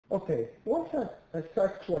Okay, once I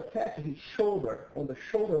start to attack his shoulder, on the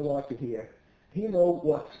shoulder lock here, he knows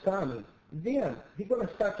what's coming. Then he's going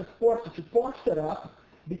to start to force it, to posture up,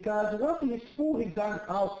 because once he pulls his arm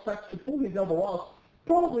out, starts to pull his elbow out,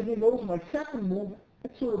 probably he knows my second move,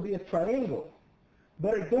 it's going to be a triangle.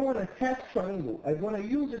 But I don't want to attack triangle. I want to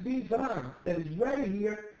use this arm that is right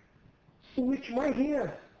here, switch my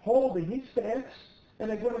hand, holding his stance,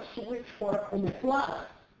 and I'm going to switch for Omoplata.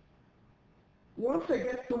 Once I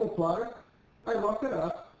get to Omoplata, I lock it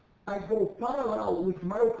up. I go parallel with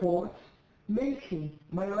my opponent, making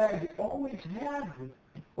my leg always heavy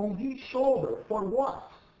on his shoulder. For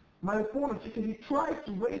what? My opponent, if he tries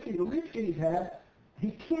to raise it, lift his head,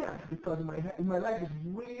 he can't, because my leg is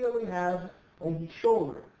really heavy on his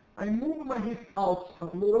shoulder. I move my hip out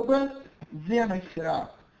a little bit, then I sit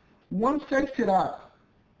up. Once I sit up,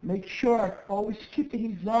 make sure I always keep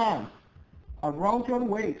his arm around your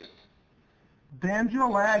waist. Bend your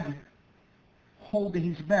leg, hold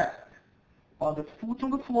his back. Other foot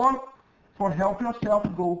on the floor for help yourself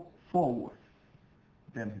go forward.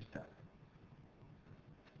 Then he steps.